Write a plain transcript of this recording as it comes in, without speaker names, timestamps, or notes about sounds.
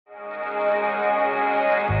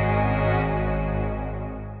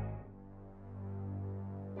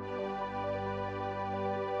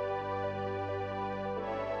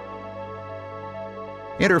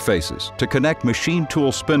Interfaces to connect machine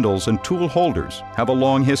tool spindles and tool holders have a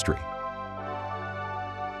long history.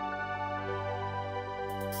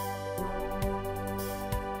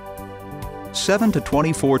 Seven to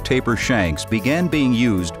 24 taper shanks began being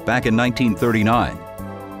used back in 1939.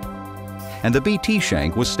 And the BT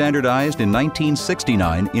shank was standardized in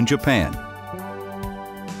 1969 in Japan.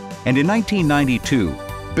 And in 1992,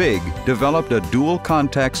 Big developed a dual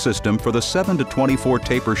contact system for the 7 to 24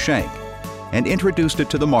 taper shank and introduced it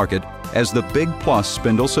to the market as the Big Plus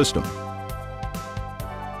spindle system.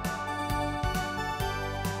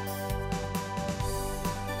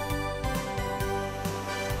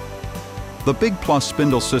 The Big Plus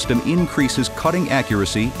spindle system increases cutting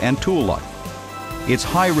accuracy and tool life. Its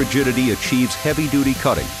high rigidity achieves heavy-duty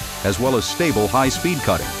cutting, as well as stable high-speed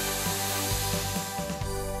cutting.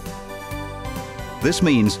 This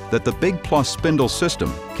means that the Big Plus spindle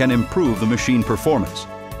system can improve the machine performance.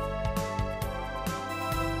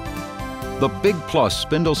 The Big Plus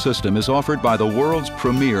spindle system is offered by the world's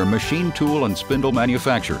premier machine tool and spindle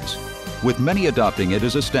manufacturers, with many adopting it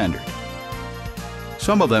as a standard.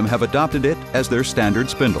 Some of them have adopted it as their standard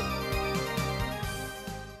spindle.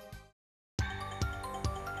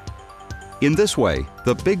 In this way,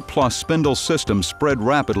 the Big Plus spindle system spread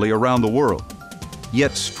rapidly around the world.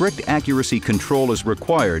 Yet strict accuracy control is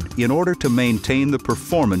required in order to maintain the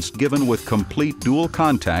performance given with complete dual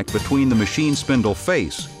contact between the machine spindle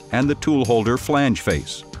face and the tool holder flange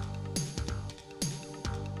face.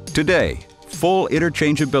 Today, full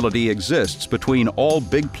interchangeability exists between all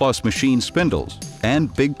Big Plus machine spindles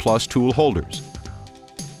and Big Plus tool holders.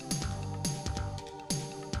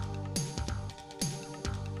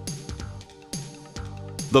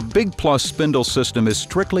 The Big Plus spindle system is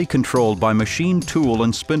strictly controlled by machine tool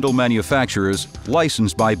and spindle manufacturers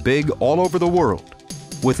licensed by Big all over the world,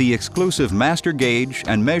 with the exclusive master gauge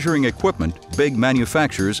and measuring equipment Big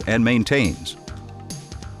manufactures and maintains.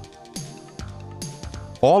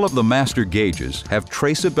 All of the master gauges have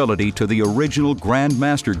traceability to the original Grand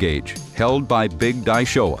Master gauge held by Big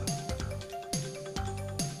DAISHOWA.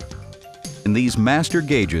 In these master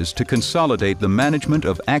gauges to consolidate the management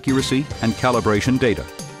of accuracy and calibration data.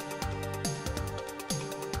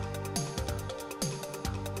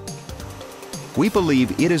 We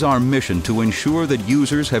believe it is our mission to ensure that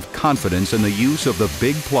users have confidence in the use of the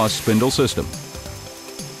Big Plus spindle system.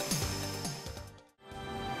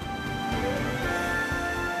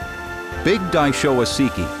 Big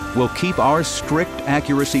DAISHOWA will keep our strict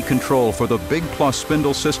accuracy control for the Big Plus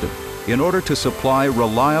spindle system in order to supply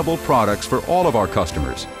reliable products for all of our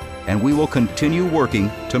customers, and we will continue working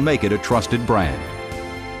to make it a trusted brand.